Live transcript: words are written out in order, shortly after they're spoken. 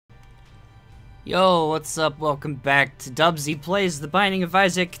Yo, what's up? Welcome back to Dubsy Plays The Binding of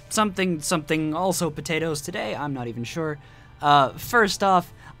Isaac, something, also potatoes today, I'm not even sure. First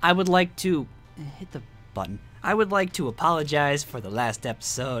off, I would like to... hit the button. I would like to apologize for the last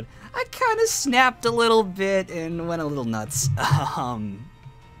episode. I kinda snapped a little bit and went a little nuts.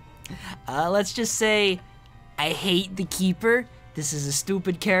 Let's just say, I hate the Keeper. This is a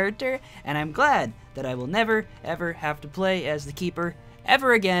stupid character, and I'm glad that I will never, ever have to play as the Keeper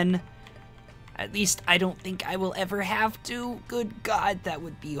ever again. At least I don't think I will ever have to. Good God, that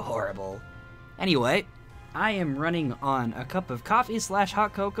would be horrible. Anyway, I am running on a cup of coffee /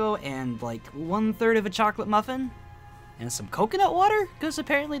 hot cocoa and like 1/3 of a chocolate muffin and some coconut water, because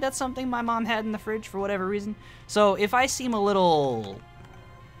apparently that's something my mom had in the fridge for whatever reason. So if I seem a little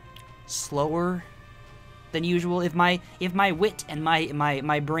slower than usual, if my wit and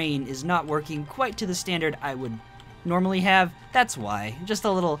my brain is not working quite to the standard I would normally have, that's why. Just a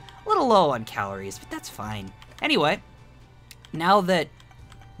little low on calories, but that's fine. Anyway, now that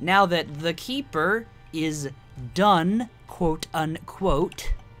the Keeper is done, quote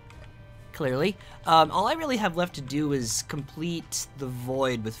unquote, clearly, all I really have left to do is complete the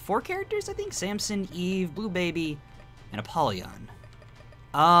Void with 4 characters, I think. Samson, Eve, Blue Baby, and Apollyon.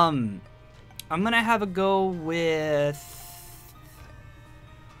 I'm gonna have a go with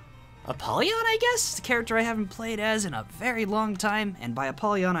Apollyon, I guess? The character I haven't played as in a very long time, and by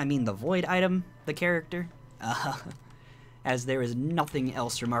Apollyon I mean the Void item, the character, as there is nothing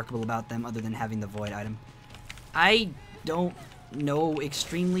else remarkable about them other than having the Void item. I don't know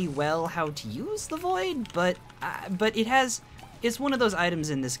extremely well how to use the Void, but it's one of those items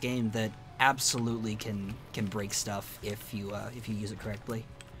in this game that absolutely can break stuff if you use it correctly.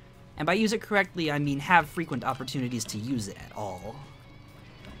 And by use it correctly, I mean have frequent opportunities to use it at all.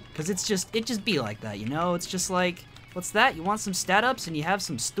 Because it just be like that, you know? It's just like, what's that? You want some stat ups and you have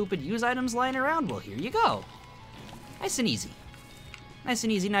some stupid use items lying around? Well, here you go. Nice and easy. Nice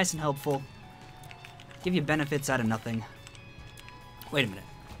and easy, nice and helpful. Give you benefits out of nothing. Wait a minute.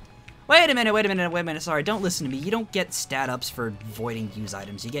 Wait a minute, sorry, don't listen to me. You don't get stat ups for voiding use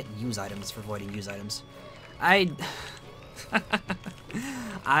items. You get use items for voiding use items. I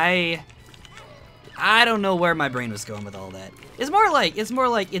don't know where my brain was going with all that. It's more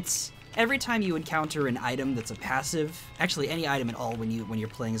like it's every time you encounter an item that's a passive, actually any item at all when you're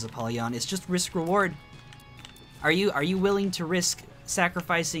playing as Apollyon, it's just risk reward. Are you willing to risk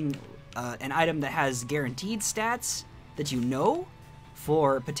sacrificing an item that has guaranteed stats that you know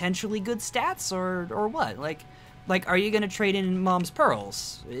for potentially good stats, or what? Like are you gonna trade in Mom's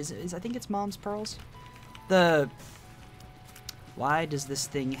Pearls? I think it's Mom's Pearls? Why does this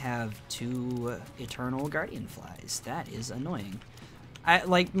thing have 2 Eternal Guardian Flies? That is annoying.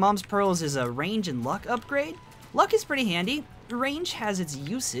 Like, Mom's Pearls is a range and luck upgrade. Luck is pretty handy. Range has its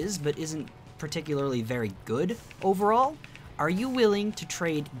uses, but isn't particularly very good overall. Are you willing to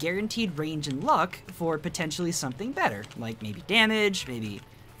trade guaranteed range and luck for potentially something better? Like maybe damage, maybe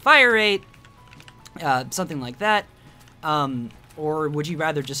fire rate, something like that. Or would you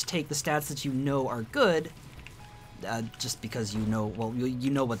rather just take the stats that you know are good, just because you know, well,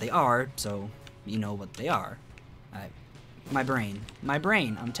 you know what they are, so you know what they are. My brain,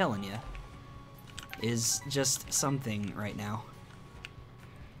 I'm telling you, is just something right now.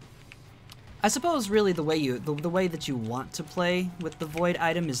 I suppose really the way that you want to play with the Void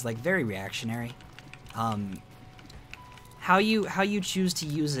item is like very reactionary. How you choose to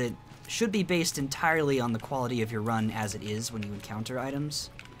use it should be based entirely on the quality of your run as it is when you encounter items.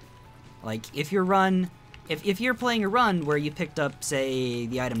 Like if your run, if you're playing a run where you picked up, say,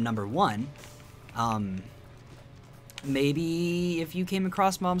 the item number 1, maybe if you came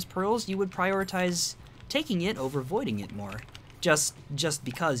across Mom's Pearls, you would prioritize taking it over voiding it more, just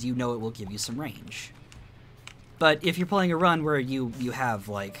because you know it will give you some range. But if you're playing a run where you have,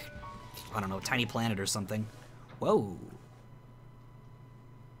 like, I don't know, Tiny Planet or something, whoa.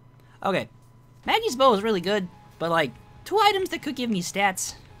 Okay, Maggie's Bow is really good, but like, 2 items that could give me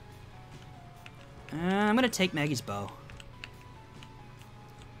stats. I'm gonna take Maggie's Bow.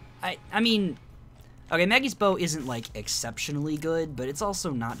 I mean, okay, Maggie's Bow isn't like exceptionally good, but it's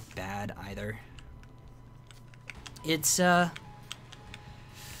also not bad either. It's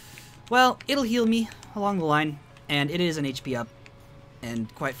well, it'll heal me along the line, and it is an HP up,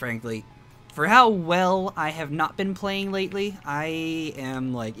 and quite frankly, for how well I have not been playing lately, I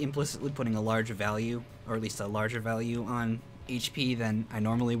am like implicitly putting a larger value, or at least a larger value on HP than I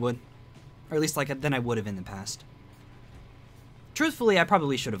normally would. Or at least than I would have in the past. Truthfully, I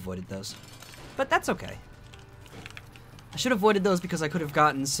probably should have avoided those. But that's okay. I should have avoided those because I could have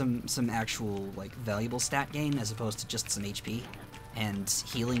gotten some actual, like, valuable stat gain as opposed to just some HP and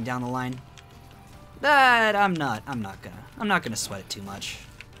healing down the line. But I'm not gonna sweat it too much.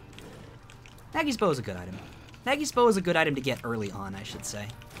 Nagy's bow is a good item. Nagy's bow is a good item to get early on, I should say.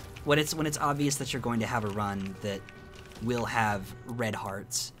 When it's obvious that you're going to have a run that will have red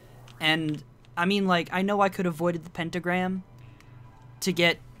hearts. And I mean, like, I know I could have avoided the pentagram to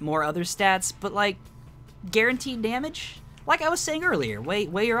get more other stats, but like, guaranteed damage? Like I was saying earlier, weigh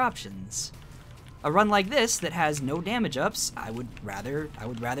your options. A run like this that has no damage ups, I would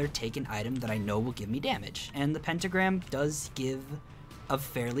rather take an item that I know will give me damage. And the pentagram does give a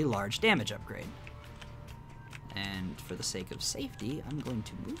fairly large damage upgrade. And for the sake of safety, I'm going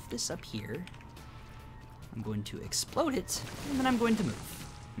to move this up here. I'm going to explode it, and then I'm going to move.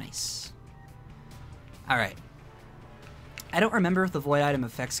 Nice. Alright. I don't remember if the void item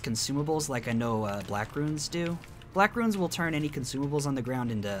affects consumables like I know black runes do. Black runes will turn any consumables on the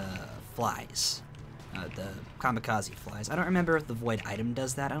ground into flies. The kamikaze flies. I don't remember if the void item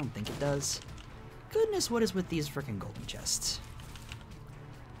does that. I don't think it does. Goodness, what is with these frickin' golden chests?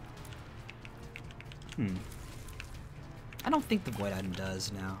 I don't think the void item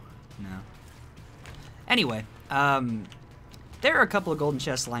does, no. Anyway, there are a couple of golden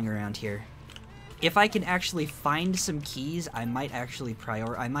chests lying around here. If I can actually find some keys, I might actually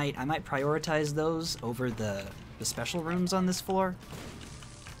prioritize those over the special rooms on this floor.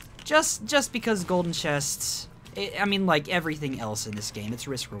 Just because golden chests, I mean, like everything else in this game, it's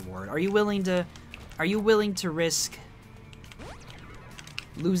risk reward. Are you willing to risk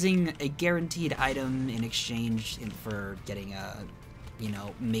losing a guaranteed item in exchange for getting you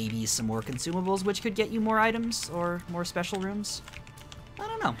know, maybe some more consumables, which could get you more items or more special rooms? I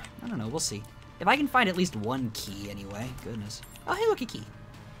don't know, we'll see. If I can find at least one key anyway, goodness. Oh, hey, look, a key.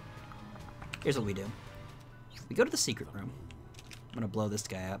 Here's what we do. We go to the secret room. I'm gonna blow this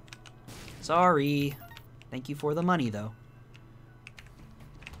guy up. Sorry. Thank you for the money, though.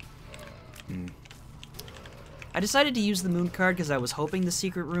 I decided to use the moon card because I was hoping the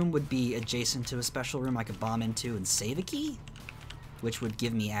secret room would be adjacent to a special room I could bomb into and save a key, which would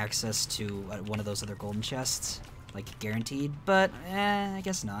give me access to one of those other golden chests, like guaranteed, but I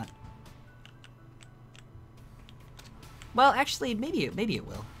guess not. Well, actually, maybe it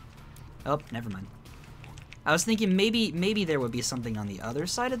will. Oh, never mind. I was thinking maybe there would be something on the other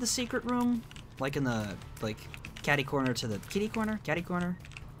side of the secret room, like in the catty corner to the kitty corner,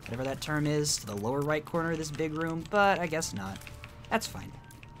 whatever that term is, to the lower right corner of this big room, but I guess not. That's fine.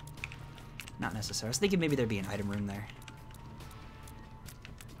 Not necessary. I was thinking maybe there'd be an item room there.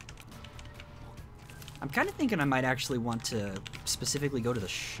 I'm kind of thinking I might actually want to specifically go to the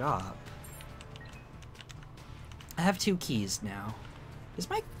shop. I have 2 keys now. Is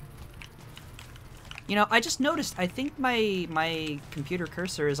my... You know, I just noticed, I think my computer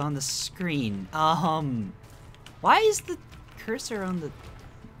cursor is on the screen. Why is the cursor on the...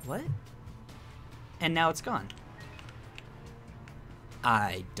 What? And now it's gone.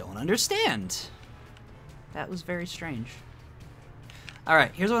 I don't understand. That was very strange.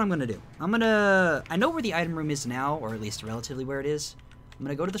 Alright, here's what I'm gonna do. I know where the item room is now, or at least relatively where it is. I'm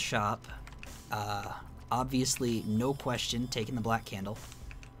gonna go to the shop. Obviously, no question, taking the black candle.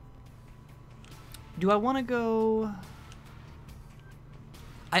 Do I want to go...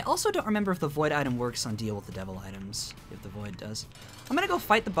 I also don't remember if the void item works on deal with the devil items, if the void does. I'm gonna go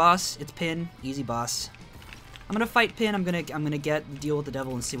fight the boss. It's Pin, easy boss. I'm gonna fight Pin, I'm gonna get deal with the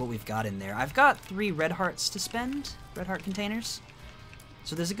devil and see what we've got in there. I've got 3 red hearts to spend, red heart containers.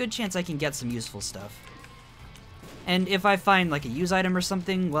 So there's a good chance I can get some useful stuff. And if I find like a use item or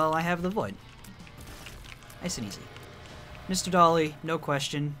something, well, I have the void. Nice and easy. Mr. Dolly, no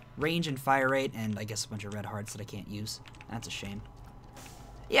question. Range and fire rate, and I guess a bunch of red hearts that I can't use. That's a shame.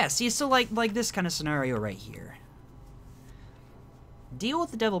 Yeah, see, so like this kind of scenario right here. Deal with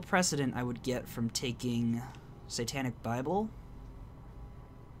the devil precedent I would get from taking Satanic Bible.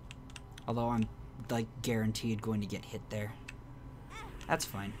 Although I'm, like, guaranteed going to get hit there. That's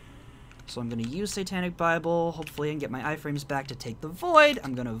fine. So I'm going to use Satanic Bible. Hopefully I can get my iframes back to take the void.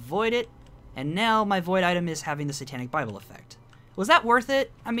 I'm going to void it. And now my void item is having the Satanic Bible effect. Was that worth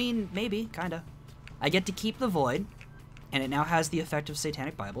it? I mean, maybe, kinda. I get to keep the void, and it now has the effect of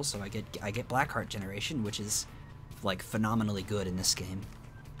Satanic Bible, so I get Black Heart generation, which is, like, phenomenally good in this game.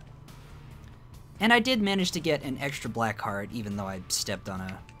 And I did manage to get an extra Black Heart, even though I stepped on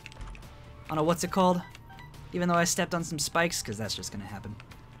a what's it called? Even though I stepped on some spikes, because that's just gonna happen.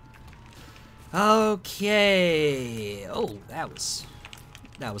 Okay. Oh, that was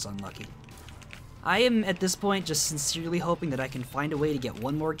unlucky. I am, at this point, just sincerely hoping that I can find a way to get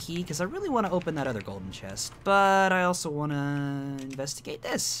one more key, because I really want to open that other golden chest, but I also want to investigate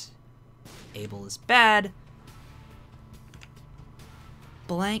this. Able is bad.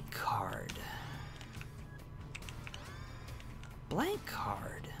 Blank card. blank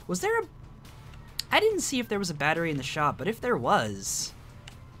card. Was there a... I didn't see if there was a battery in the shop, but if there was...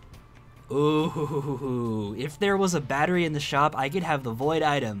 Ooh, if there was a battery in the shop, I could have the void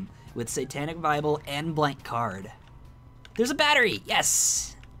item with Satanic Bible and blank card. There's a battery!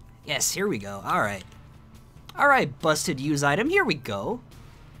 Yes! Yes, here we go. Alright. Alright, busted use item, here we go.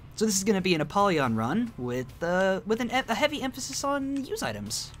 So this is going to be an Apollyon run with a heavy emphasis on use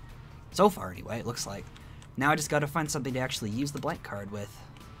items. So far, anyway, it looks like. Now I just got to find something to actually use the blank card with.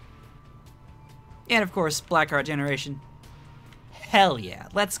 And of course, black card generation. Hell yeah,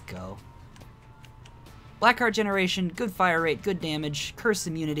 let's go. Black card generation, good fire rate, good damage, curse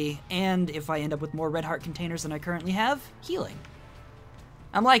immunity, and if I end up with more red heart containers than I currently have, healing.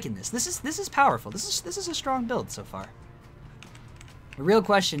 I'm liking this. This is powerful. This is a strong build so far. The real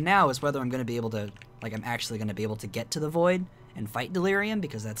question now is whether I'm going to be able to, like, I'm actually going to be able to get to the void and fight Delirium,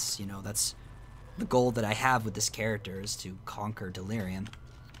 because that's, you know, that's the goal that I have with this character, is to conquer Delirium.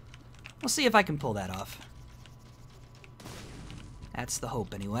 We'll see if I can pull that off. That's the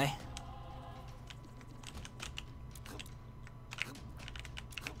hope, anyway.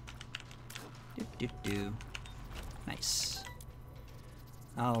 Do. Nice.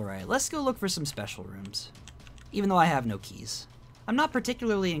 Alright, let's go look for some special rooms. Even though I have no keys. I'm not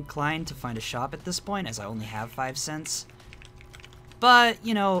particularly inclined to find a shop at this point, as I only have 5 cents. But,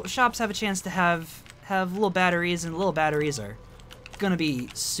 you know, shops have a chance to have little batteries, and little batteries are gonna be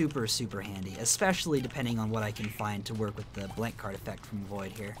super, super handy, especially depending on what I can find to work with the blank card effect from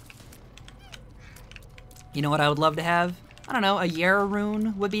Void here. You know what I would love to have? I don't know, a Yara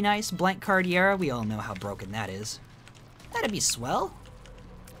rune would be nice. Blank card Yara, we all know how broken that is. That'd be swell.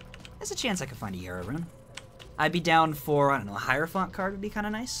 There's a chance I could find a Yara rune. I'd be down for, I don't know, a Hierophant card would be kind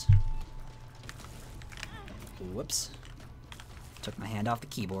of nice. Whoops. Took my hand off the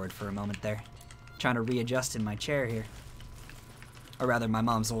keyboard for a moment there. Trying to readjust in my chair here. Or rather, my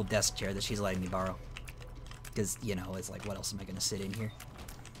mom's old desk chair that she's letting me borrow. Because, you know, it's like, what else am I going to sit in here?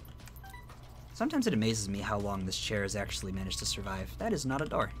 Sometimes it amazes me how long this chair has actually managed to survive. That is not a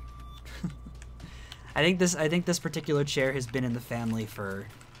door. I think this particular chair has been in the family for,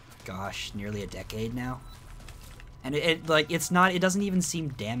 gosh, nearly a decade now. And it doesn't even seem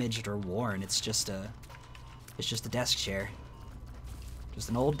damaged or worn. It's just a desk chair. Just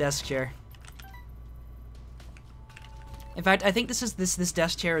an old desk chair. In fact, I think this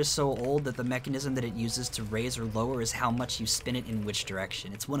desk chair is so old that the mechanism that it uses to raise or lower is how much you spin it in which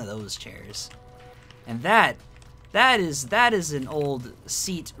direction. It's one of those chairs. And that is an old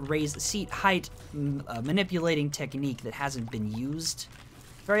seat height manipulating technique that hasn't been used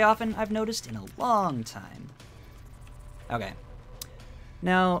very often, I've noticed, in a long time. Okay.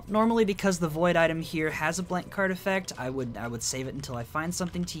 Now, normally because the void item here has a blank card effect, I would save it until I find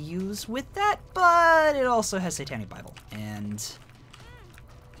something to use with that, but it also has Satanic Bible, and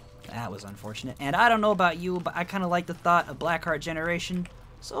that was unfortunate. And I don't know about you, but I kind of like the thought of black heart generation,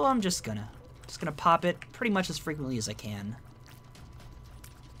 so I'm just gonna pop it pretty much as frequently as I can.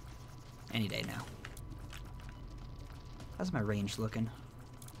 Any day now. How's my range looking?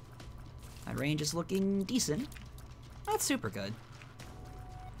 My range is looking decent. Not super good.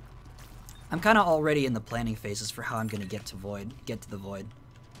 I'm kind of already in the planning phases for how I'm gonna get to the void.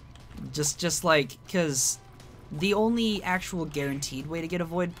 Just like, cause the only actual guaranteed way to get a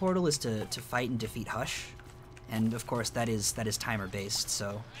void portal is to fight and defeat Hush, and of course that is timer based.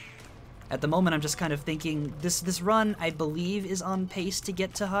 So at the moment I'm just kind of thinking this run I believe is on pace to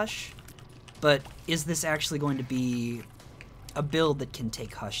get to Hush, but is this actually going to be a build that can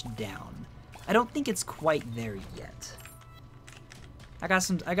take Hush down? I don't think it's quite there yet. I got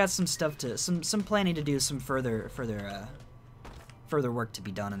some stuff to some planning to do, some further work to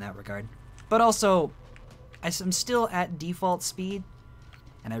be done in that regard. But also, I'm still at default speed,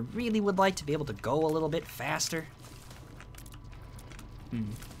 and I really would like to be able to go a little bit faster.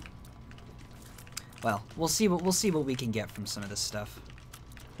 Well, we'll see what we can get from some of this stuff.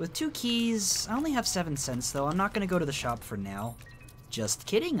 With 2 keys, I only have 7 cents though. I'm not gonna go to the shop for now. Just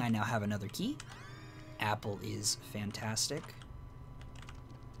kidding, I now have another key. Apple is fantastic.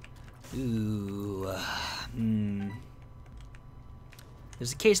 Ooh,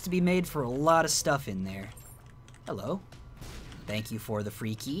 There's a case to be made for a lot of stuff in there. Hello. Thank you for the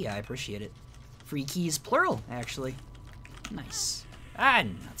free key, I appreciate it. Free keys plural, actually. Nice. Ah,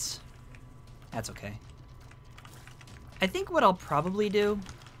 nuts. That's okay. I think what I'll probably do,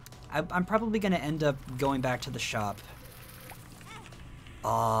 I'm probably gonna end up going back to the shop.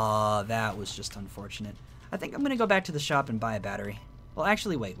 Aw, that was just unfortunate. I think I'm gonna go back to the shop and buy a battery. Well,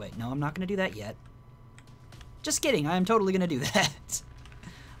 actually, wait. No, I'm not going to do that yet. Just kidding. I am totally going to do that.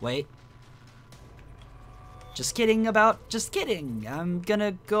 Wait. Just kidding about, just kidding. I'm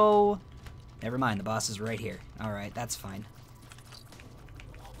gonna go, never mind, the boss is right here. All right, that's fine.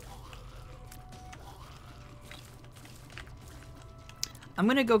 I'm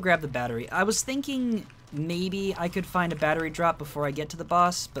gonna go grab the battery. I was thinking maybe I could find a battery drop before I get to the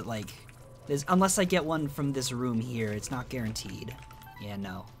boss, but like, unless I get one from this room here, it's not guaranteed. Yeah,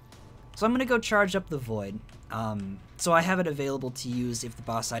 no. So I'm gonna go charge up the void. So I have it available to use if the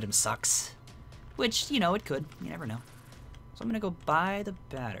boss item sucks. Which, you know, it could. You never know. So I'm gonna go buy the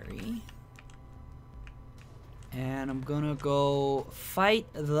battery. And I'm gonna go fight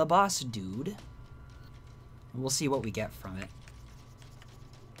the boss dude. And we'll see what we get from it.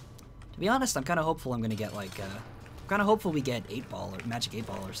 To be honest, I'm kind of hopeful I'm gonna get like, I'm kind of hopeful we get 8-ball or magic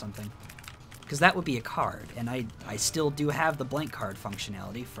 8-ball or something. Because that would be a card, and I still do have the blank card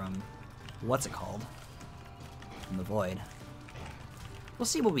functionality from, what's it called? From the void. We'll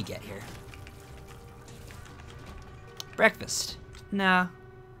see what we get here. Breakfast. Nah.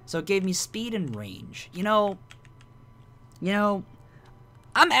 So it gave me speed and range. You know,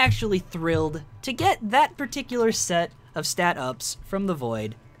 I'm actually thrilled to get that particular set of stat ups from the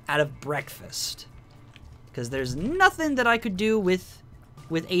void out of breakfast. Because there's nothing that I could do with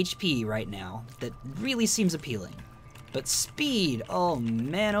HP right now that really seems appealing. But speed, oh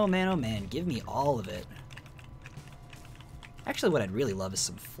man, give me all of it. Actually, what I'd really love is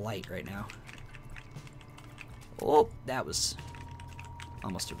some flight right now. Oh, that was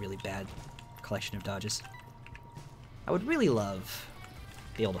almost a really bad collection of dodges. I would really love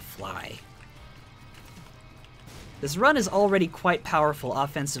to be able to fly. This run is already quite powerful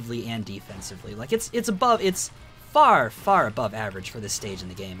offensively and defensively. Like, it's far above average for this stage in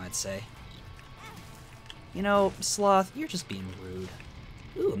the game, I'd say. You know, Sloth, you're just being rude.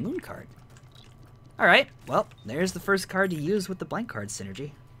 Ooh, a moon card. Alright, well, there's the first card to use with the blank card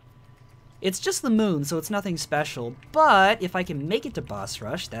synergy. It's just the moon, so it's nothing special, but if I can make it to boss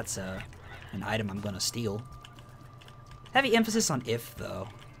rush, that's an item I'm gonna steal. Heavy emphasis on if, though.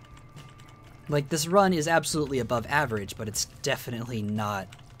 Like, this run is absolutely above average, but it's definitely not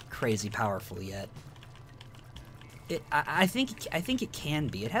crazy powerful yet. I think it can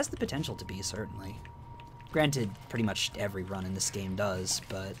be. It has the potential to be, certainly. Granted, pretty much every run in this game does,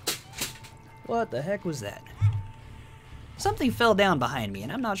 but... What the heck was that? Something fell down behind me,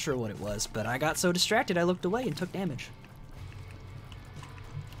 and I'm not sure what it was, but I got so distracted I looked away and took damage.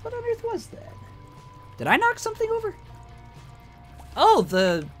 What on earth was that? Did I knock something over? Oh,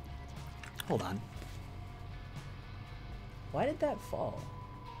 the... Hold on. Why did that fall?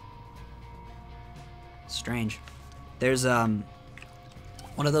 Strange. There's, one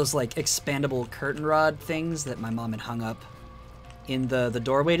of those, like, expandable curtain rod things that my mom had hung up in the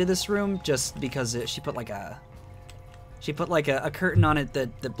doorway to this room, just because she put like a curtain on it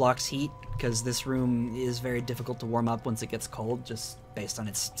that blocks heat, because this room is very difficult to warm up once it gets cold, just based on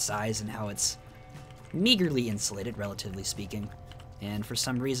its size and how it's meagerly insulated, relatively speaking. And for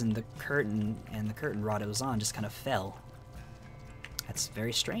some reason, the curtain and the curtain rod it was on just kind of fell. That's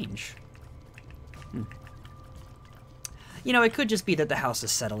very strange. You know, it could just be that the house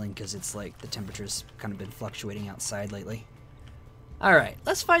is settling because it's like the temperature's kind of been fluctuating outside lately. Alright,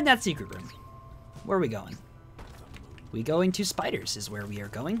 let's find that secret room. Where are we going? We going to spiders is where we are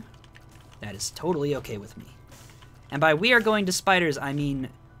going. That is totally okay with me. And by we are going to spiders, I mean...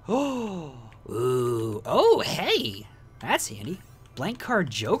 Oh, ooh, oh, hey! That's handy. Blank card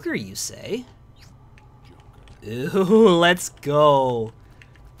Joker, you say? Ooh, let's go.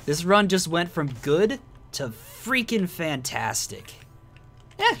 This run just went from good to freaking fantastic.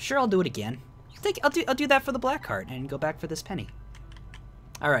 Yeah, sure, I'll do it again. I'll do that for the black card and go back for this penny.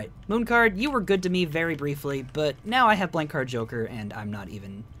 Alright, Moon card, you were good to me very briefly, but now I have blank card Joker and I'm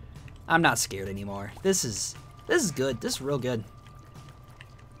not scared anymore. This is good. This is real good.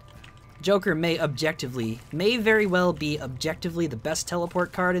 Joker may very well be objectively the best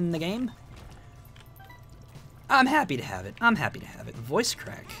teleport card in the game. I'm happy to have it. I'm happy to have it. Voice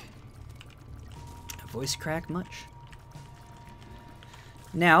crack. Voice crack much.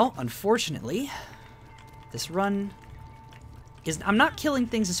 Now, unfortunately, this run is... I'm not killing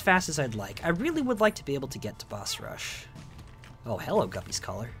things as fast as I'd like. I really would like to be able to get to boss rush. Oh, hello, Guppy's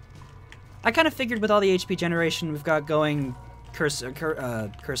Collar. I kind of figured with all the HP generation we've got going, curse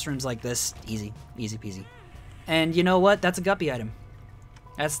rooms like this, easy peasy. And you know what? That's a Guppy item.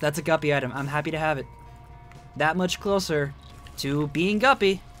 That's a Guppy item. I'm happy to have it. That much closer to being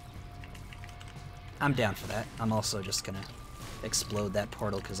Guppy. I'm down for that. I'm also just gonna explode that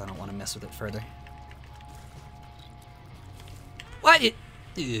portal because I don't want to mess with it further. What?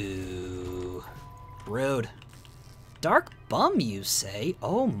 Ooh. Rude. Dark Bum, you say?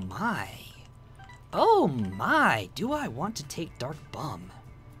 Oh my. Oh my, do I want to take Dark Bum?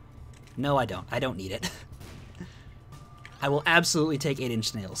 No, I don't. I don't need it. I will absolutely take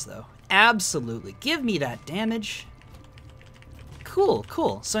 8-inch nails, though. Absolutely. Give me that damage. Cool,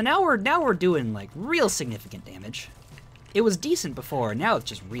 cool. So now we're doing, like, real significant damage. It was decent before, now it's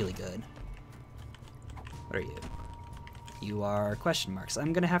just really good. What are you? You are question marks.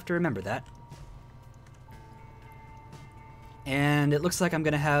 I'm gonna have to remember that. And it looks like I'm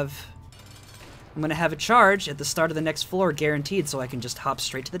gonna have a charge at the start of the next floor guaranteed, so I can just hop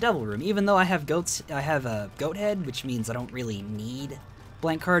straight to the devil room. Even though I have a goat head, which means I don't really need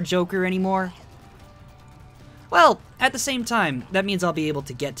blank card Joker anymore. Well, at the same time, that means I'll be able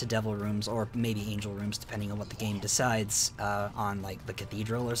to get to devil rooms, or maybe angel rooms, depending on what the game decides, on, like, the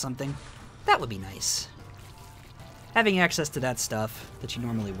cathedral or something. That would be nice. Having access to that stuff that you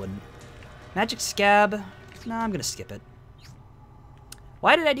normally wouldn't. Magic Scab? No, I'm gonna skip it.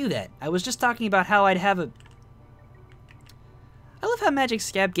 Why did I do that? I was just talking about how I'd have a... I love how Magic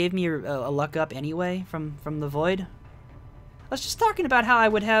Scab gave me a luck up anyway from the Void. I was just talking about how I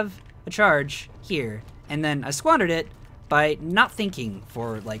would have a charge here, and then I squandered it by not thinking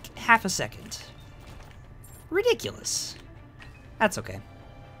for like half a second. Ridiculous. That's okay.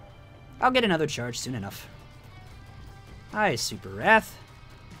 I'll get another charge soon enough. Bye, Super Wrath.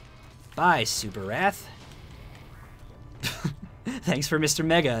 Bye, Super Wrath. Thanks for Mr.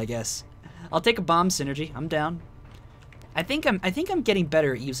 Mega, I guess. I'll take a bomb synergy. I'm down. I think I'm getting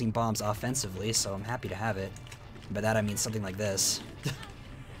better at using bombs offensively, so I'm happy to have it. By that I mean something like this.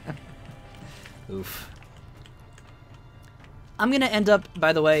 Oof. I'm gonna end up,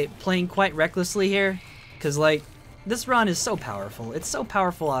 by the way, playing quite recklessly here, because like this run is so powerful. It's so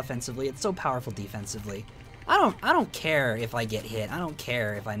powerful offensively. It's so powerful defensively. I don't care if I get hit. I don't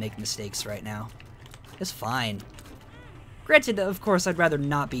care if I make mistakes right now. It's fine. Granted, of course, I'd rather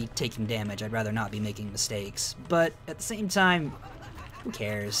not be taking damage. I'd rather not be making mistakes. But at the same time, who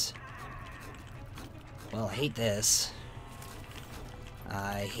cares? Well, I hate this.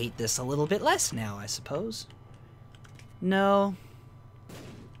 I hate this a little bit less now, I suppose. No.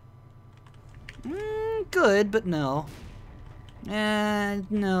 Good, but no.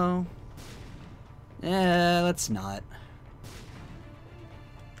 No. Let's not.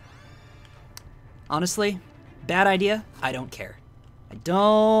 Honestly, bad idea. I don't care. I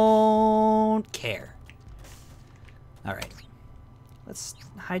don't care. Alright. Let's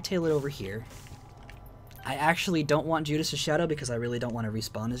hightail it over here. I actually don't want Judas' Shadow because I really don't want to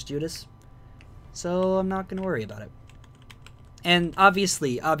respawn as Judas. So I'm not going to worry about it. And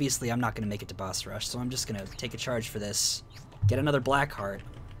obviously, I'm not going to make it to boss rush, so I'm just going to take a charge for this, get another black heart,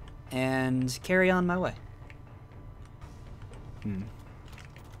 and carry on my way. You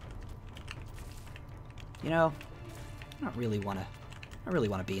know, I don't really want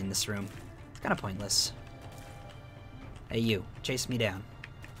to be in this room. It's kind of pointless. Hey you, chase me down.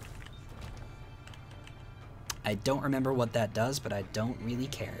 I don't remember what that does, but I don't really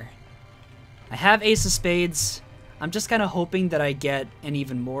care. I have Ace of Spades. I'm just kind of hoping that I get an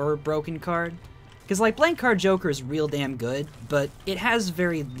even more broken card. Because, like, Blank Card Joker is real damn good, but it has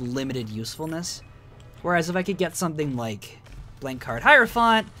very limited usefulness. Whereas if I could get something like Blank Card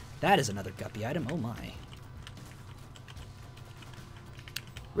Hierophant, that is another guppy item. Oh my.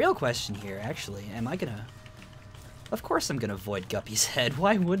 Real question here, actually. Am I gonna... Of course I'm gonna Void Guppy's head.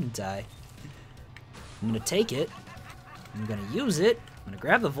 Why wouldn't I? I'm gonna take it. I'm gonna use it. I'm gonna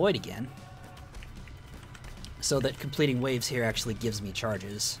grab the Void again. So that completing waves here actually gives me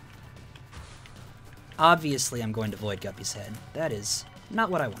charges. Obviously, I'm going to Void Guppy's head. That is not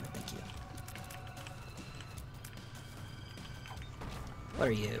what I wanted, thank you. What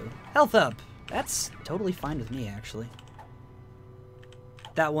are you? Health up! That's totally fine with me, actually.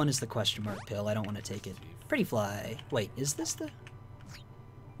 That one is the question mark pill. I don't want to take it. Pretty Fly. Wait, is this the...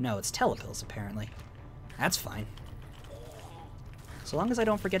 No, it's Telepills, apparently. That's fine. So long as I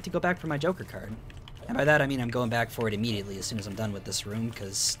don't forget to go back for my Joker card. And by that I mean I'm going back for it immediately as soon as I'm done with this room,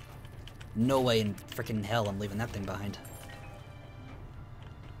 because no way in frickin' hell I'm leaving that thing behind.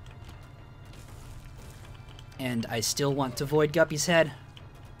 And I still want to Void Guppy's head.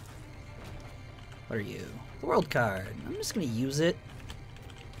 What are you? The World card. I'm just gonna use it,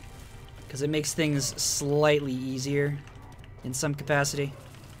 because it makes things slightly easier in some capacity.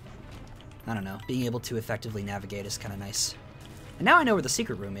 I don't know, being able to effectively navigate is kind of nice. And now I know where the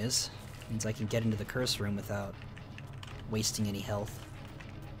secret room is. Means I can get into the curse room without wasting any health.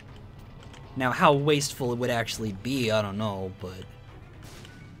 Now, how wasteful it would actually be, I don't know, but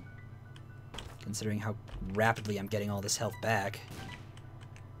considering how rapidly I'm getting all this health back.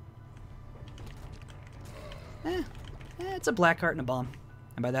 It's a black heart and a bomb.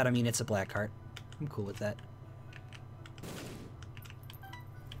 And by that I mean it's a black heart. I'm cool with that.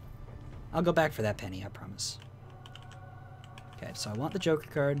 I'll go back for that penny, I promise. Okay, so I want the Joker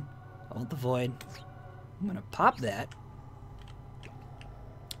card. I want the Void. I'm gonna pop that.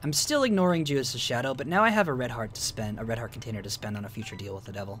 I'm still ignoring Judas' Shadow, but now I have a red heart to spend, a red heart container to spend on a future deal with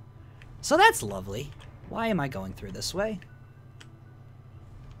the devil. So that's lovely. Why am I going through this way?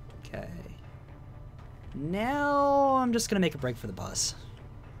 Okay. Now I'm just gonna make a break for the boss.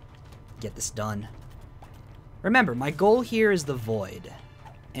 Get this done. Remember, my goal here is the Void.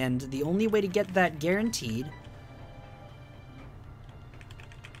 And the only way to get that guaranteed...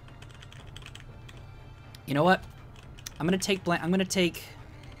 You know what? I'm gonna take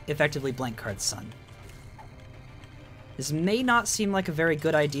effectively Blank Card Sun. This may not seem like a very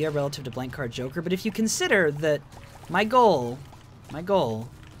good idea relative to Blank Card Joker, but if you consider that my goal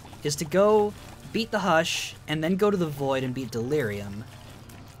is to go beat the Hush and then go to the Void and beat Delirium,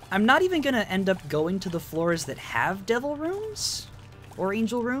 I'm not even gonna end up going to the floors that have Devil Rooms or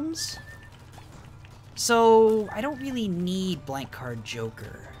Angel Rooms. So I don't really need Blank Card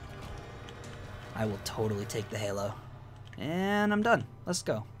Joker. I will totally take the Halo. And I'm done. Let's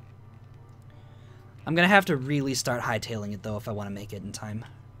go. I'm gonna have to really start hightailing it though if I want to make it in time.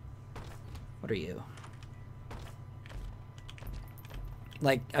 What are you?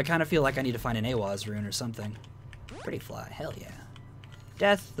 Like, I kind of feel like I need to find an Awaz rune or something. Pretty fly. Hell yeah.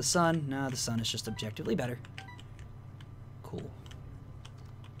 Death, the sun. No, the sun is just objectively better. Cool.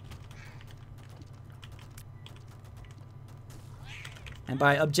 And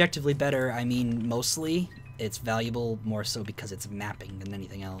by objectively better, I mean mostly it's valuable more so because it's mapping than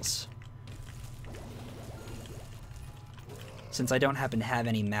anything else. Since I don't happen to have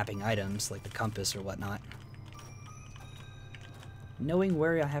any mapping items, like the compass or whatnot, knowing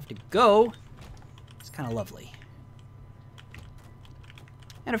where I have to go is kind of lovely.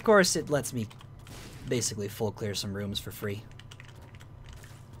 And of course, it lets me basically full clear some rooms for free.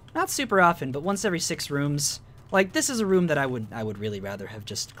 Not super often, but once every 6 rooms. Like, this is a room that I would really rather have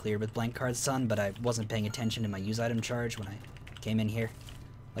just cleared with Blank Card Sun, but I wasn't paying attention to my use item charge when I came in here.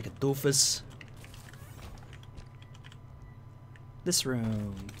 Like a doofus. This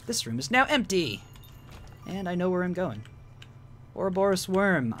room is now empty! And I know where I'm going. Ouroboros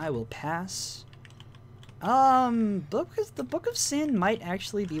Worm, I will pass. The Book of Sin might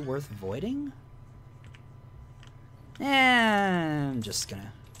actually be worth voiding. I'm just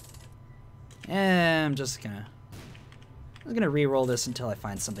gonna re-roll this until I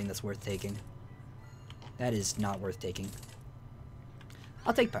find something that's worth taking. That is not worth taking.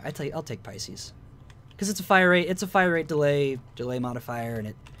 I'll take Pisces. Because it's a fire rate delay modifier, and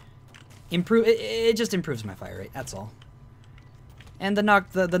it just improves my fire rate, that's all. And the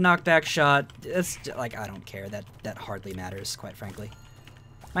knockback shot, it's like, I don't care, that hardly matters, quite frankly.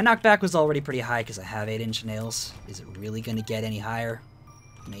 My knockback was already pretty high because I have 8-inch nails. Is it really gonna get any higher?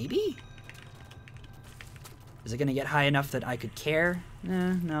 Maybe? Is it gonna get high enough that I could care?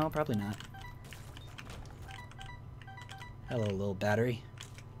 No, probably not. Hello, little battery.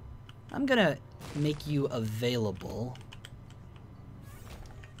 I'm gonna make you available.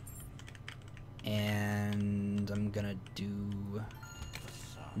 And I'm gonna do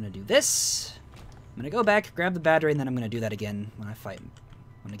this. I'm gonna go back, grab the battery, and then I'm gonna do that again when I fight.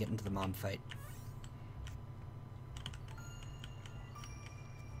 When I get into the mom fight.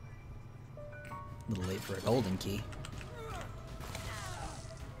 A little late for a golden key.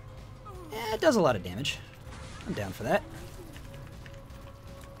 Yeah, it does a lot of damage. I'm down for that.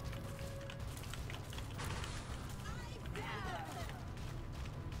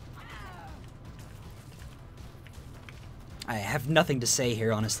 I have nothing to say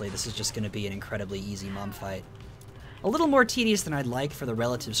here, honestly. This is just going to be an incredibly easy mom fight. A little more tedious than I'd like for the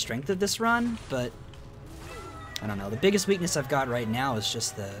relative strength of this run, but I don't know. The biggest weakness I've got right now is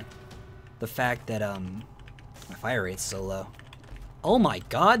just the fact that my fire rate's so low. Oh my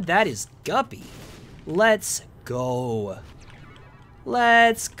god, that is Guppy. Let's go.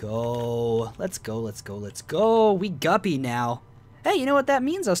 Let's go. Let's go, let's go, let's go. We Guppy now. Hey, you know what that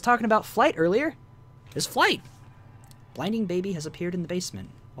means? I was talking about flight earlier. There's flight. Blinding Baby has appeared in the basement.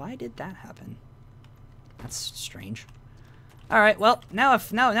 Why did that happen? That's strange. Alright, well,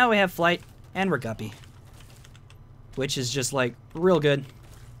 now we have flight, and we're Guppy. Which is just, like, real good.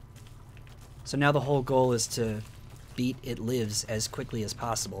 So now the whole goal is to beat It Lives as quickly as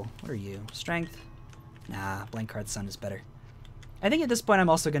possible. What are you? Strength? Nah, Blank Card Sun is better. I think at this point I'm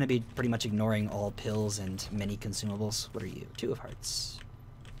also going to be pretty much ignoring all pills and many consumables. What are you? 2 of Hearts.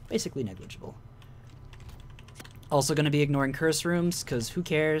 Basically negligible. Also going to be ignoring curse rooms, because who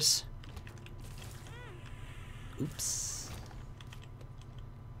cares? Oops.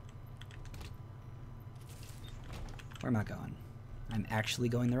 Where am I going? I'm actually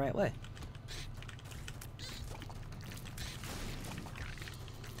going the right way.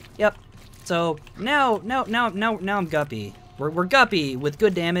 Yep. So now I'm Guppy. We're Guppy with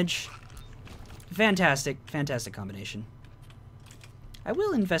good damage. Fantastic combination. I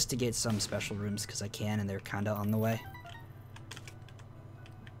will investigate some special rooms because I can, and they're kind of on the way.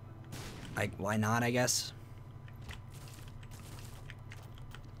 Like, why not, I guess?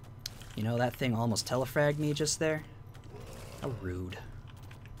 You know, that thing almost telefragged me just there. How rude.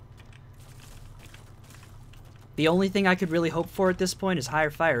 The only thing I could really hope for at this point is higher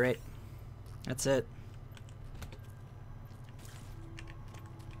fire rate. That's it.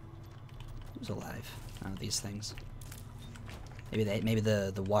 Who's alive? Oh, these things. Maybe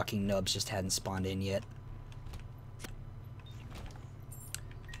the walking nubs just hadn't spawned in yet.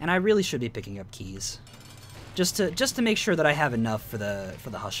 And I really should be picking up keys, just to make sure that I have enough for the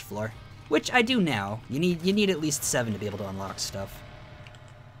hush floor, which I do now. You need at least 7 to be able to unlock stuff.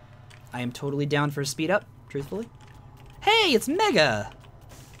 I am totally down for a speed up, truthfully. Hey, it's Mega!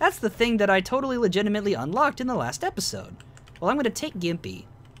 That's the thing that I totally legitimately unlocked in the last episode. Well, I'm gonna take Gimpy,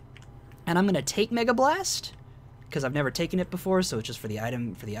 and I'm gonna take Mega Blast, because I've never taken it before, so it's just for the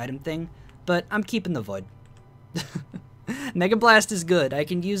item thing. But I'm keeping the Void. Mega Blast is good. I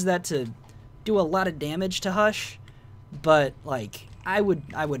can use that to do a lot of damage to Hush, but like I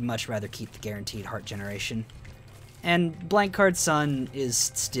would much rather keep the guaranteed heart generation. And Blank Card Sun is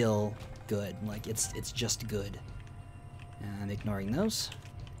still good. Like it's just good. I'm ignoring those.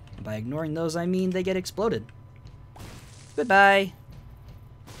 And by ignoring those, I mean they get exploded. Goodbye.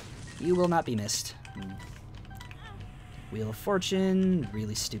 You will not be missed. Wheel of Fortune,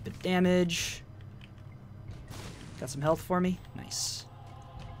 really stupid damage. Got some health for me? Nice.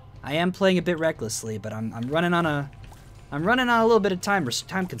 I am playing a bit recklessly, but I'm running on a little bit of time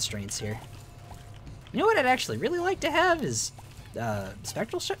constraints here. You know what I'd actually really like to have is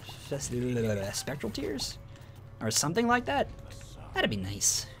spectral tears or something like that. That'd be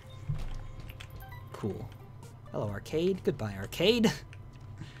nice. Cool. Hello, arcade. Goodbye, arcade.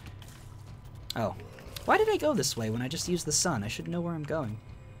 Oh. Why did I go this way when I just used the sun? I should know where I'm going.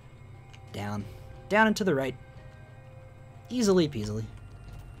 Down. Down and to the right. Easily peasily.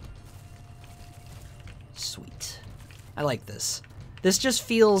 Sweet. I like this. This just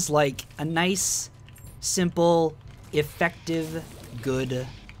feels like a nice, simple, effective, good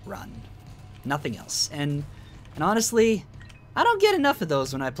run. Nothing else. And honestly, I don't get enough of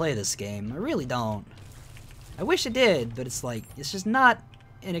those when I play this game. I really don't. I wish I did, but it's like, it's just not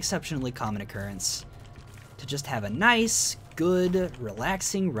an exceptionally common occurrence to just have a nice, good,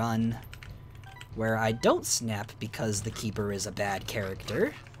 relaxing run where I don't snap because the Keeper is a bad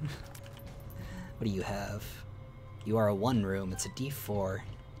character. What do you have? You are a 1 room. It's a D4.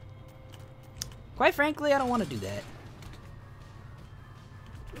 Quite frankly, I don't want to do that.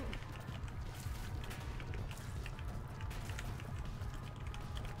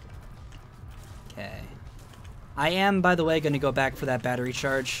 Okay. I am, by the way, going to go back for that battery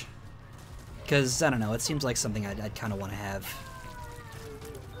charge. Because, I don't know, it seems like something I'd kind of want to have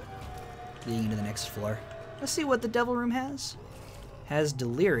leading into the next floor. Let's see what the Devil Room has. Has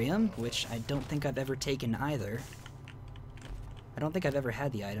Delirium, which I don't think I've ever taken either. I don't think I've ever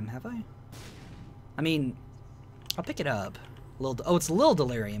had the item, have I? I mean, I'll pick it up. Oh, it's Lil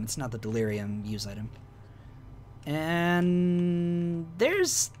Delirium. It's not the Delirium use item. And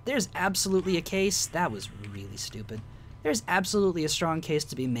there's absolutely a case. That was really stupid. There's absolutely a strong case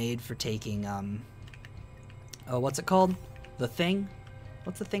to be made for taking, oh, what's it called? The Thing?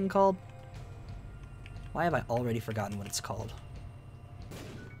 What's the thing called? Why have I already forgotten what it's called?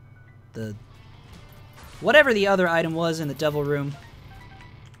 Whatever the other item was in the Devil Room.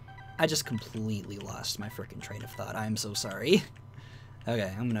 I just completely lost my frickin' train of thought. I'm so sorry.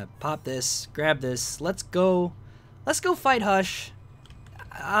 Okay, I'm gonna pop this, grab this. Let's go fight Hush.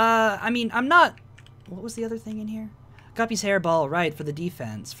 I mean, I'm not... What was the other thing in here? Guppy's Hairball, right, for the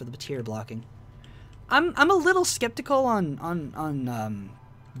defense, for the materia blocking. I'm a little skeptical on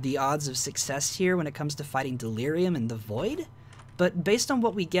the odds of success here when it comes to fighting Delirium and the Void, but based on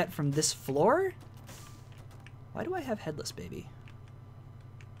what we get from this floor... Why do I have Headless Baby?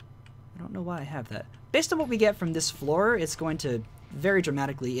 I don't know why I have that. Based on what we get from this floor, it's going to very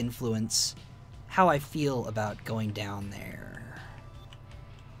dramatically influence how I feel about going down there.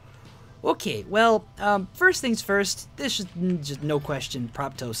 Okay, well, first things first, this is just no question,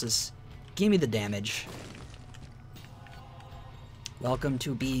 Proptosis. Give me the damage. Welcome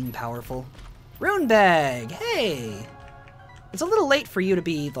to being powerful. Rune Bag! Hey! It's a little late for you to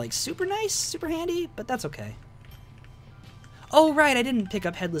be, like, super nice, super handy, but that's okay. Oh, right, I didn't pick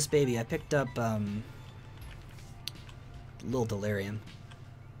up Headless Baby. I picked up, little delirium.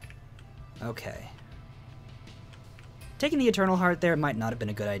 Okay. Taking the Eternal Heart there might not have been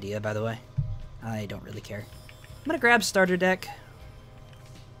a good idea, by the way. I don't really care. I'm gonna grab starter deck,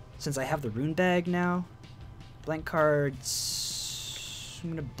 since I have the rune bag now. Blank cards.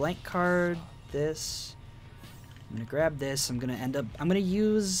 I'm gonna blank card this. I'm gonna grab this. I'm gonna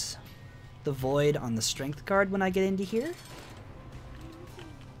use the void on the strength card when I get into here.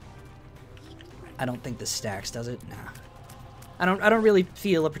 I don't think this stacks, does it? Nah. I don't really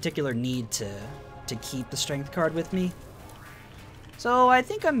feel a particular need to keep the strength card with me. So I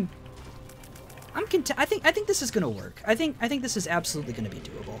think I think this is gonna work. I think this is absolutely gonna be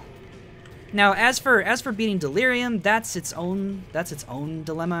doable. Now, as for beating Delirium, that's its own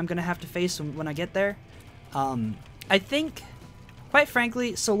dilemma I'm gonna have to face when I get there. I think, quite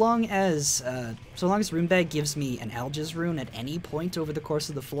frankly, so long as Runebag gives me an Algiz rune at any point over the course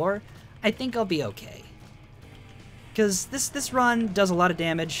of the floor, I think I'll be okay. Because this run does a lot of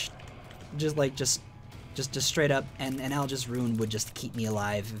damage, just straight up, and an Algiz rune would just keep me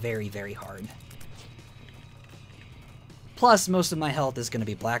alive very, very hard. Plus, most of my health is going to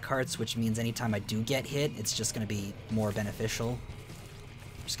be black hearts, which means anytime I do get hit, it's just going to be more beneficial.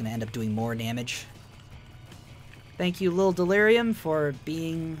 I'm just going to end up doing more damage. Thank you, Lil Delirium, for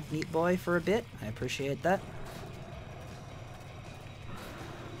being Meat Boy for a bit. I appreciate that.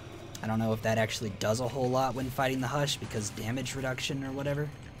 I don't know if that actually does a whole lot when fighting the Hush, because damage reduction or whatever.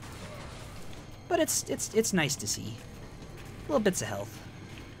 But it's nice to see. Little bits of health.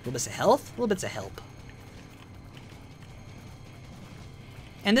 Little bits of health, little bits of help.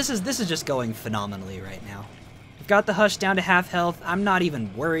 And this is just going phenomenally right now. I've got the Hush down to half health. I'm not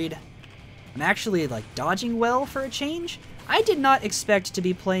even worried. I'm actually, like, dodging well for a change. I did not expect to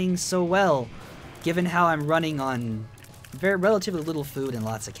be playing so well, given how I'm running on relatively little food and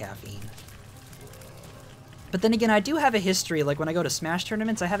lots of caffeine. But then again, I do have a history, like when I go to Smash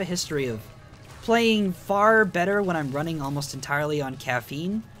tournaments, I have a history of playing far better when I'm running almost entirely on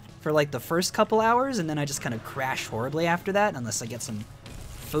caffeine for like the first couple hours, and then I just kind of crash horribly after that, unless I get some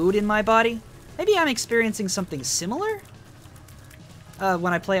food in my body. Maybe I'm experiencing something similar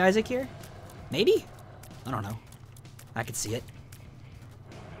when I play Isaac here? Maybe? I don't know. I could see it.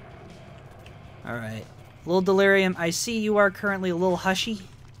 Alright. Little Delirium, I see you are currently a little hushy.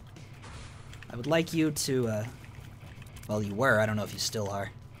 I would like you to, well, you were. I don't know if you still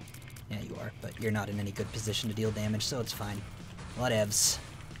are. Yeah, you are, but you're not in any good position to deal damage, so it's fine. Whatevs.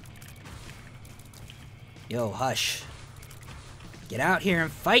 Yo, Hush. Get out here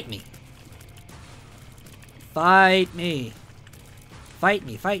and fight me. Fight me. Fight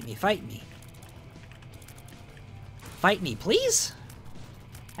me, fight me, fight me. Fight me, please?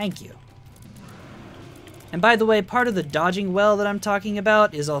 Thank you. And by the way, part of the dodging well that I'm talking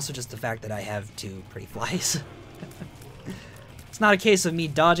about is also just the fact that I have 2 pretty flies. It's not a case of me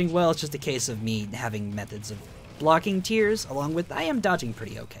dodging well, it's just a case of me having methods of blocking tears, along with I am dodging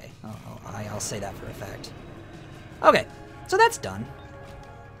pretty okay. I'll say that for a fact. Okay, so that's done.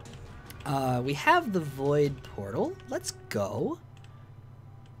 We have the Void Portal. Let's go.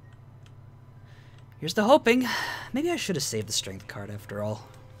 Here's the hoping. Maybe I should have saved the Strength card after all.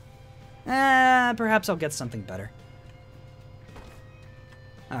 Perhaps I'll get something better.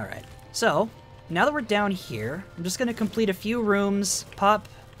 Alright, so, now that we're down here, I'm just gonna complete a few rooms, pop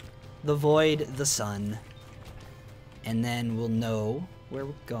the Void, the Sun, and then we'll know where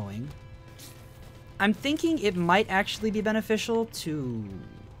we're going. I'm thinking it might actually be beneficial to...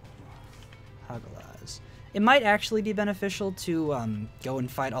 Hagalaz. It might actually be beneficial to go and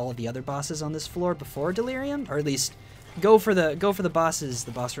fight all of the other bosses on this floor before Delirium, or at least go for the bosses,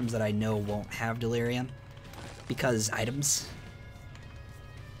 the boss rooms that I know won't have Delirium, because items.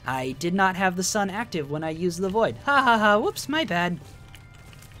 I did not have the Sun active when I used the Void. Ha ha ha, whoops, my bad.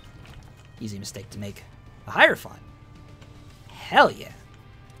 Easy mistake to make. A Hierophant. Hell yeah.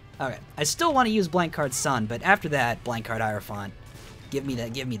 Okay, I still want to use Blank Card Sun, but after that, Blank Card Hierophant. Give me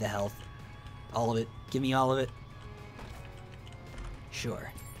the health. All of it. Give me all of it.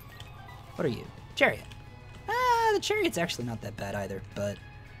 Sure. What are you? Chariot. The Chariot's actually not that bad either, but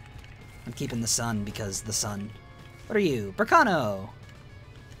I'm keeping the Sun because the Sun. What are you? Bracano!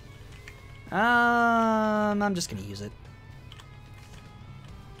 I'm just gonna use it.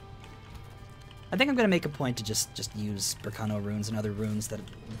 I think I'm gonna make a point to just use Bracano runes and other runes that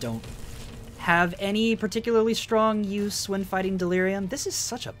don't have any particularly strong use when fighting Delirium. This is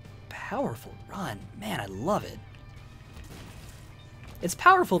such a powerful run. Man, I love it. It's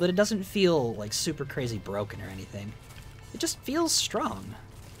powerful, but it doesn't feel like super crazy broken or anything. It just feels strong.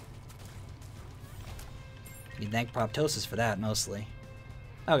 You thank Proptosis for that, mostly.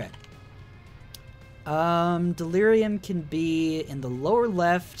 Okay. Delirium can be in the lower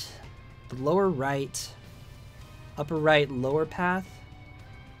left, the lower right, upper right, lower path.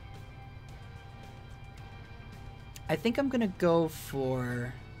 I think I'm gonna go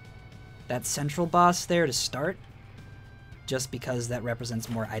for that central boss there to start, just because that represents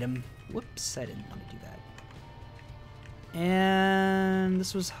more item. Whoops, I didn't want to do that. And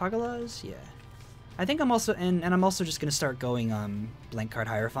this was Hagala's? Yeah. I think I'm also, and I'm also just gonna start going blank card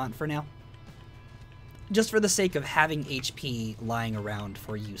Hierophant for now. Just for the sake of having HP lying around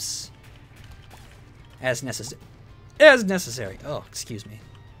for use. As necessary. Oh, excuse me.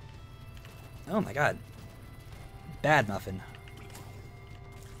 Oh my god. Bad muffin.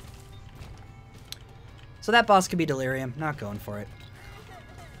 So that boss could be Delirium. Not going for it.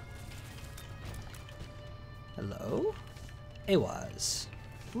 Hello? It was.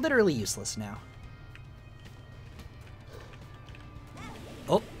 Literally useless now.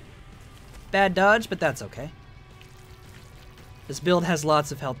 Oh. Bad dodge, but that's okay. This build has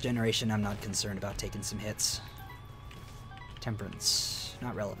lots of health generation. I'm not concerned about taking some hits. Temperance.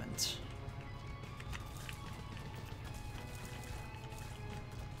 Not relevant.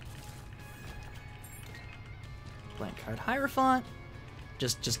 Blank card Hierophant.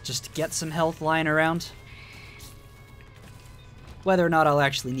 Just to get some health lying around. Whether or not I'll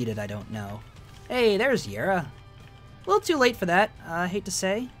actually need it, I don't know. Hey, there's Yera. A little too late for that, I hate to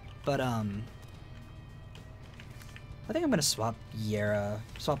say. But, I think I'm gonna swap the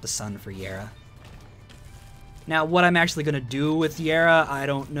sun for Yera. Now, what I'm actually gonna do with Yera, I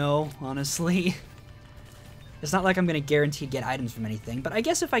don't know, honestly. It's not like I'm gonna guarantee get items from anything, but I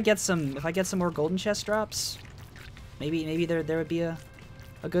guess if I get some more golden chest drops, maybe there would be a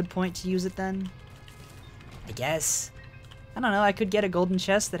good point to use it then. I guess. I don't know, I could get a golden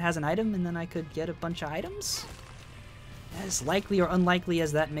chest that has an item, and then I could get a bunch of items. As likely or unlikely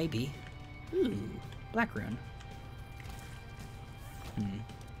as that may be. Ooh, black rune.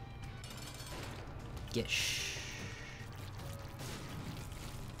 Gish.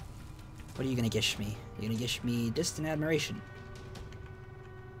 What are you gonna gish me? You're gonna gish me distant admiration.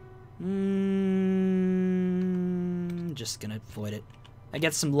 Just gonna avoid it. I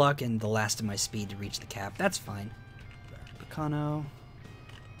get some luck and the last of my speed to reach the cap. That's fine. Bacano.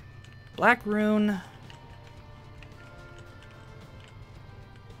 Black rune.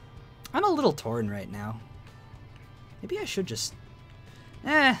 I'm a little torn right now. Maybe I should just...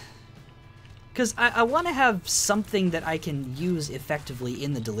 Because I want to have something that I can use effectively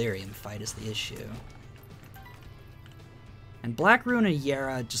in the Delirium fight is the issue. And Black Rune and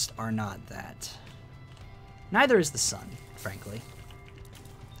Yera just are not that. Neither is the Sun, frankly.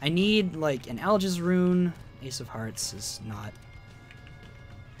 I need, like, an Alga's Rune. Ace of Hearts is not...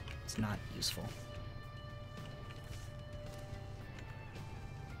 It's not useful.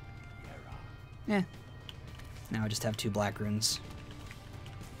 Eh. Now I just have 2 black runes.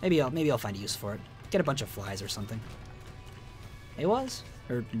 Maybe I'll find a use for it. Get a bunch of flies or something. AWAS?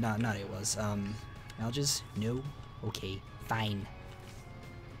 Or not AWAS. Alga's? No? Okay, fine.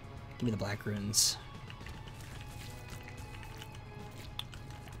 Give me the black runes.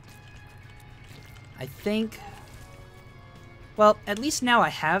 I think... Well, at least now I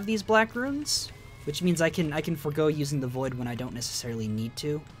have these black runes, which means I can forego using the void when I don't necessarily need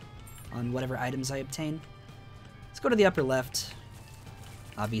to on whatever items I obtain. Let's go to the upper left,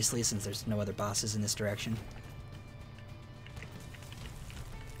 obviously, since there's no other bosses in this direction.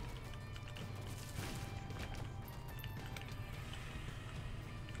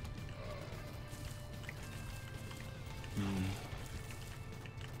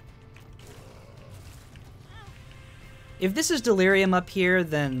 If this is Delirium up here,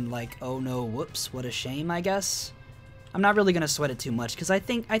 then, like, oh no, whoops, what a shame, I guess. I'm not really gonna sweat it too much, because I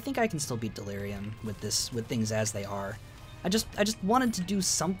think I can still beat Delirium with things as they are. I just wanted to do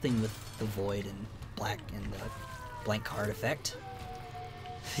something with the Void and Black and the blank card effect.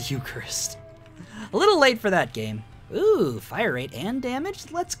 Eucharist. A little late for that game. Ooh, fire rate and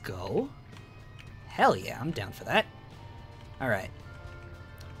damage? Let's go. Hell yeah, I'm down for that. Alright.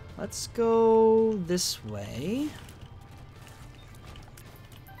 Let's go this way.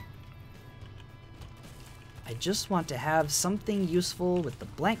 I just want to have something useful with the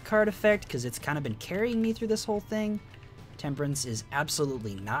blank card effect, because it's kind of been carrying me through this whole thing. Temperance is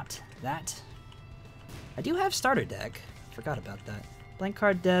absolutely not that. I do have starter deck. Forgot about that. Blank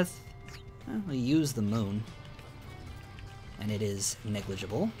card death. I'll use the moon. And it is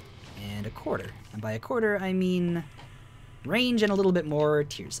negligible. And a quarter. And by a quarter, I mean range and a little bit more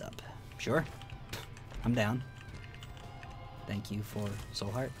tears up. Sure. I'm down. Thank you for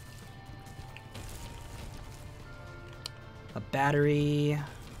Soul Heart. A battery.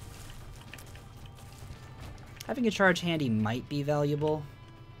 Having a charge handy might be valuable.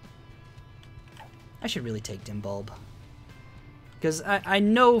 I should really take Dim Bulb. Because I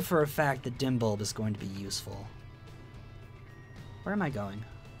know for a fact that Dim Bulb is going to be useful. Where am I going?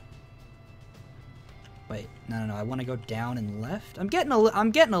 Wait, no, I want to go down and left? I'm getting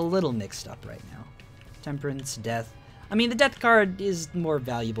a little mixed up right now. Temperance, Death. I mean, the Death card is more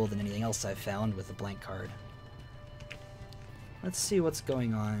valuable than anything else I've found with a blank card. Let's see what's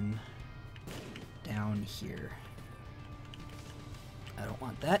going on down here. I don't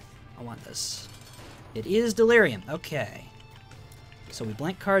want that. I want this. It is Delirium. Okay. So we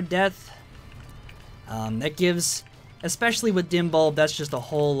blank card Death. That gives, especially with Dim Bulb, that's just a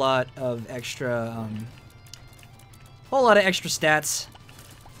whole lot of extra, stats,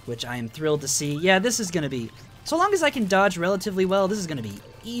 which I am thrilled to see. Yeah, this is gonna be, so long as I can dodge relatively well, this is gonna be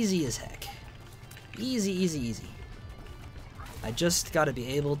easy as heck. Easy, easy, easy. I just gotta be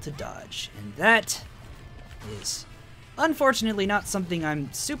able to dodge, and that is unfortunately not something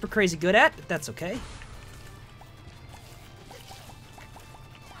I'm super crazy good at, but that's okay.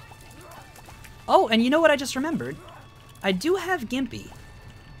 Oh, and you know what I just remembered? I do have Gimpy.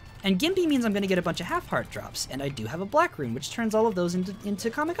 And Gimpy means I'm going to get a bunch of half-heart drops, and I do have a Black Rune, which turns all of those into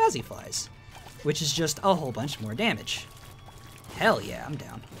Kamikaze Flies, which is just a whole bunch more damage. Hell yeah, I'm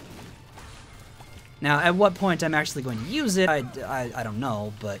down. Now, at what point I'm actually going to use it, I don't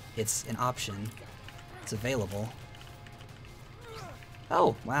know, but it's an option. It's available.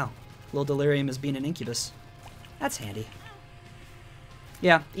 Oh, wow. Little Delirium is being an incubus. That's handy.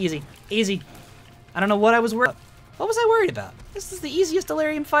 Yeah, easy. Easy. I don't know what I was worried about. What was I worried about? This is the easiest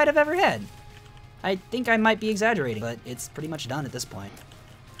Delirium fight I've ever had. I think I might be exaggerating, but it's pretty much done at this point.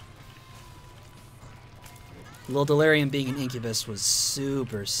 Little Delirium being an incubus was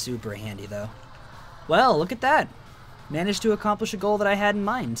super, super handy, though. Well, look at that. Managed to accomplish a goal that I had in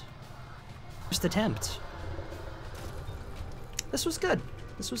mind. First attempt. This was good.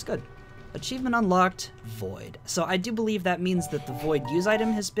 This was good. Achievement unlocked, Void. So I do believe that means that the Void use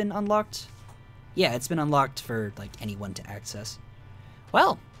item has been unlocked. Yeah, it's been unlocked for, like, anyone to access.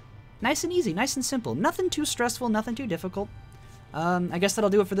 Well, nice and easy, nice and simple. Nothing too stressful, nothing too difficult. I guess that'll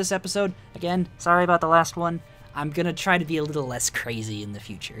do it for this episode. Again, sorry about the last one. I'm gonna try to be a little less crazy in the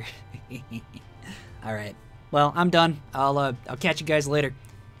future. Alright, well, I'm done. I'll catch you guys later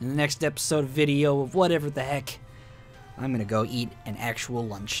in the next episode video of whatever the heck. I'm gonna go eat an actual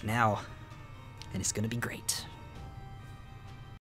lunch now, and it's gonna be great.